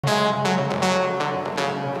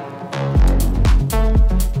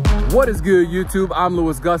What is good, YouTube? I'm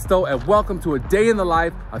LUISGUSTO, and welcome to a day in the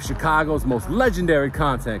life of Chicago's most legendary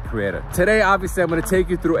content creator. Today, obviously, I'm going to take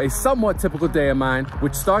you through a somewhat typical day of mine,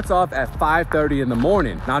 which starts off at 5:30 in the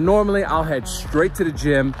morning. Now, normally, I'll head straight to the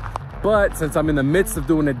gym, but since I'm in the midst of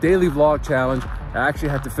doing a daily vlog challenge, I actually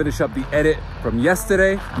had to finish up the edit from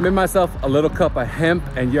yesterday. I made myself a little cup of hemp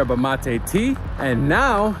and yerba mate tea, and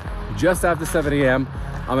now, just after 7 a.m.,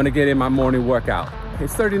 I'm going to get in my morning workout.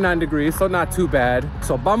 It's 39 degrees, so not too bad.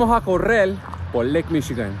 So vamos a correr por Lake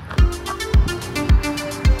Michigan.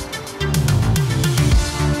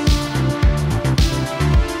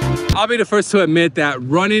 I'll be the first to admit that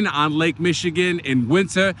running on Lake Michigan in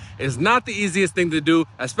winter is not the easiest thing to do,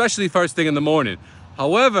 especially first thing in the morning.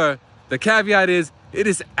 However, the caveat is it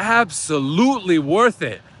is absolutely worth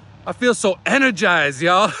it. I feel so energized,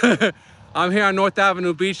 y'all. I'm here on North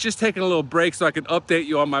Avenue Beach, just taking a little break so I can update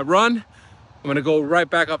you on my run. I'm gonna go right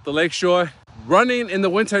back up the lakeshore. Running in the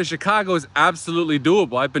winter in Chicago is absolutely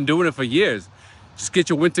doable. I've been doing it for years. Just get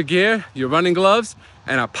your winter gear, your running gloves,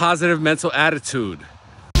 and a positive mental attitude.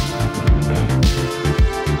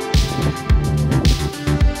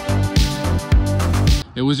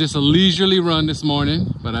 It was just a leisurely run this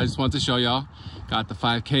morning, but I just want to show y'all. Got the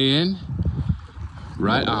 5K in,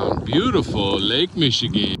 right on beautiful Lake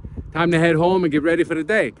Michigan. Time to head home and get ready for the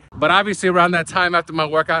day. But obviously around that time after my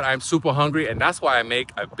workout, I'm super hungry, and that's why I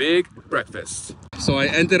make a big breakfast. So I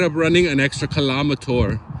ended up running an extra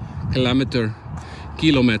kilometro.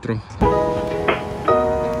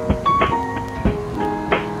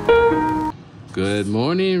 Good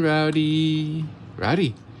morning, Rowdy.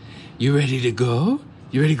 Rowdy, you ready to go?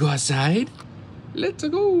 You ready to go outside? Let's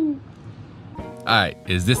go. All right,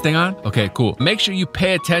 is this thing on? Okay, cool. Make sure you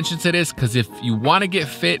pay attention to this, because if you want to get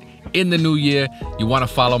fit in the new year, you want to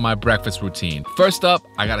follow my breakfast routine. First up,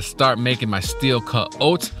 I got to start making my steel cut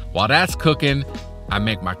oats. While that's cooking, I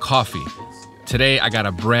make my coffee. Today, I got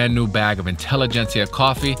a brand new bag of Intelligentsia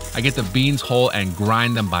coffee. I get the beans whole and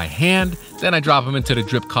grind them by hand. Then I drop them into the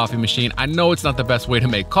drip coffee machine. I know it's not the best way to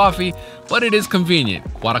make coffee, but it is convenient.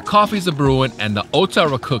 While the coffees are brewing and the oats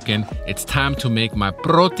are cooking, it's time to make my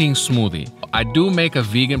protein smoothie. I do make a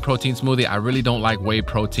vegan protein smoothie. I really don't like whey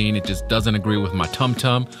protein. It just doesn't agree with my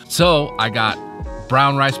tum-tum. So I got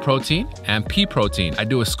brown rice protein and pea protein. I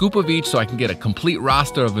do a scoop of each so I can get a complete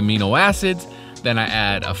roster of amino acids. Then I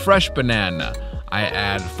add a fresh banana. I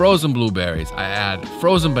add frozen blueberries. I add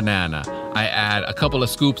frozen banana. I add a couple of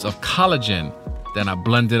scoops of collagen. Then I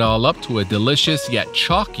blend it all up to a delicious yet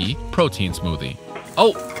chalky protein smoothie.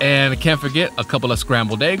 Oh, and I can't forget a couple of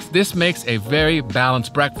scrambled eggs. This makes a very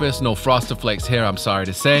balanced breakfast. No Frosted Flakes here, I'm sorry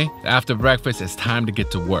to say. After breakfast, it's time to get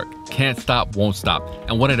to work. Can't stop, won't stop.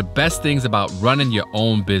 And one of the best things about running your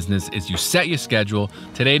own business is you set your schedule.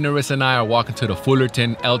 Today, Narissa and I are walking to the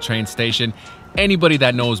Fullerton L train station. Anybody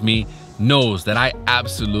that knows me knows that I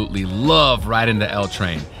absolutely love riding the L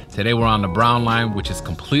train. Today we're on the Brown line, which is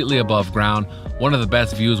completely above ground. One of the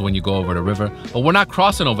best views when you go over the river, but we're not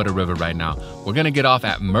crossing over the river right now. We're gonna get off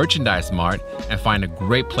at Merchandise Mart and find a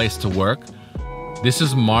great place to work. This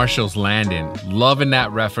is Marshall's Landing. Loving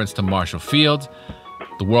that reference to Marshall Field.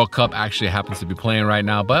 The World Cup actually happens to be playing right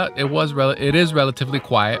now, but it is relatively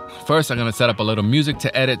quiet. First, I'm gonna set up a little music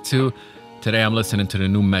to edit to. Today I'm listening to the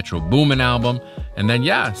new Metro Boomin album. And then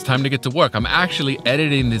yeah, it's time to get to work. I'm actually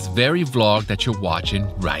editing this very vlog that you're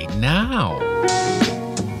watching right now.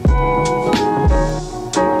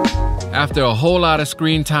 After a whole lot of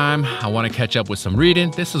screen time, I want to catch up with some reading.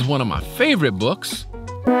 This is one of my favorite books.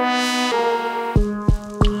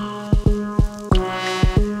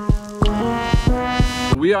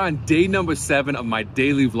 We are on day number 7 of my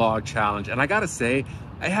daily vlog challenge, and I gotta say,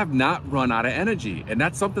 I have not run out of energy, and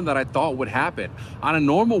that's something that I thought would happen. On a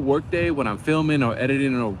normal work day when I'm filming or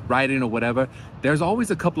editing or writing or whatever, there's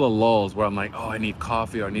always a couple of lulls where I'm like, oh, I need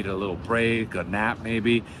coffee or I need a little break, a nap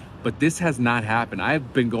maybe. But this has not happened.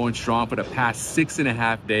 I've been going strong for the past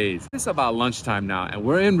 6.5 days. It's about lunchtime now, and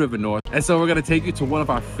we're in River North. And so we're gonna take you to one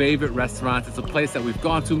of our favorite restaurants. It's a place that we've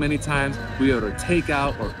gone to many times. We order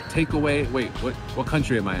takeout or takeaway. Wait, what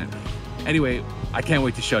country am I in? Anyway, I can't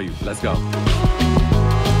wait to show you. Let's go.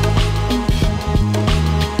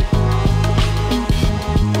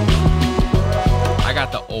 I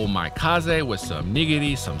got the omakase with some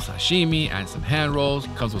nigiri, some sashimi, and some hand rolls.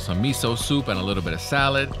 Comes with some miso soup and a little bit of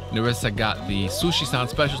salad. Narissa got the sushi-san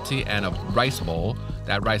specialty and a rice bowl.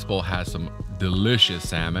 That rice bowl has some delicious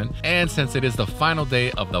salmon. And since it is the final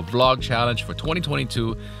day of the vlog challenge for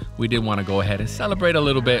 2022, we did want to go ahead and celebrate a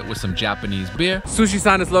little bit with some Japanese beer.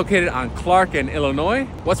 Sushi-san is located on Clark and Illinois.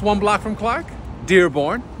 What's one block from Clark?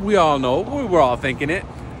 Dearborn. We all know. We're all thinking it.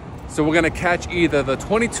 So we're gonna catch either the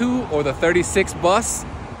 22 or the 36 bus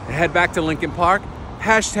and head back to Lincoln Park.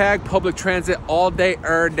 Hashtag public transit all day,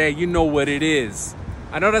 every day. You know what it is.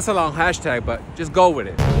 I know that's a long hashtag, but just go with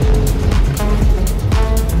it.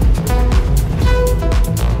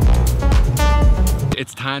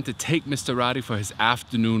 It's time to take Mr. Rowdy for his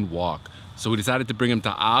afternoon walk. So we decided to bring him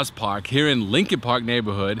to Oz Park here in Lincoln Park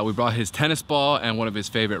neighborhood. We brought his tennis ball and one of his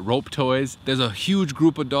favorite rope toys. There's a huge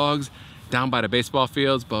group of dogs down by the baseball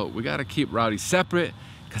fields, but we gotta keep Rowdy separate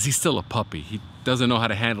because he's still a puppy. He doesn't know how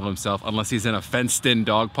to handle himself unless he's in a fenced-in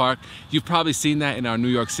dog park. You've probably seen that in our New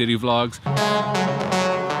York City vlogs.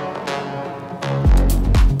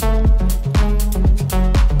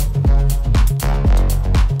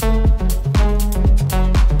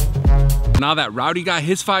 Now that Rowdy got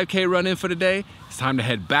his 5K run in for the day, it's time to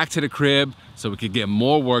head back to the crib so we could get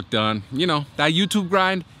more work done. You know, that YouTube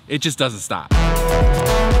grind, it just doesn't stop.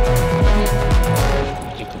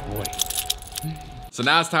 Good boy. So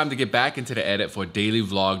now it's time to get back into the edit for daily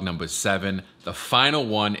vlog number 7, the final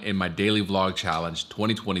one in my daily vlog challenge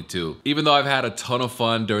 2022. Even though I've had a ton of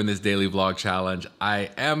fun during this daily vlog challenge, I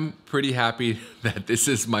am pretty happy that this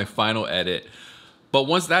is my final edit. But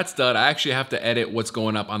once that's done, I actually have to edit what's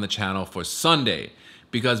going up on the channel for Sunday.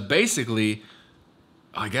 Because basically,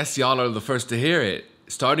 I guess y'all are the first to hear it.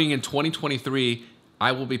 Starting in 2023,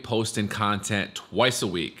 I will be posting content twice a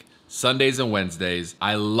week, Sundays and Wednesdays.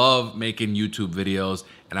 I love making YouTube videos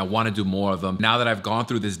and I want to do more of them. Now that I've gone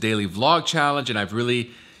through this daily vlog challenge and I've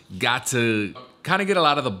really got to kind of get a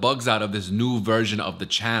lot of the bugs out of this new version of the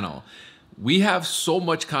channel. We have so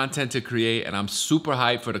much content to create and I'm super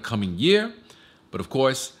hyped for the coming year. But of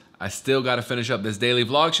course, I still gotta finish up this daily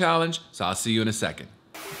vlog challenge, so I'll see you in a second.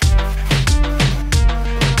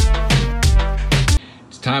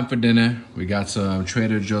 It's time for dinner. We got some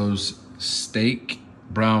Trader Joe's steak,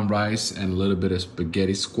 brown rice, and a little bit of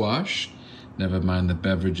spaghetti squash. Never mind the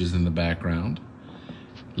beverages in the background.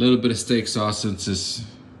 A little bit of steak sauce since this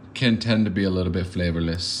can tend to be a little bit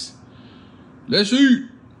flavorless. Let's eat!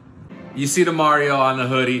 You see the Mario on the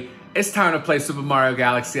hoodie. It's time to play Super Mario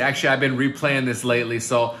Galaxy. Actually, I've been replaying this lately,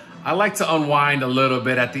 so I like to unwind a little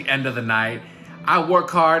bit at the end of the night. I work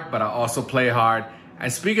hard, but I also play hard.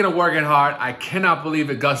 And speaking of working hard, I cannot believe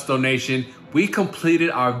it, Gusto Nation. We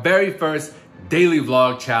completed our very first daily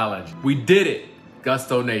vlog challenge. We did it,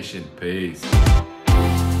 Gusto Nation. Peace.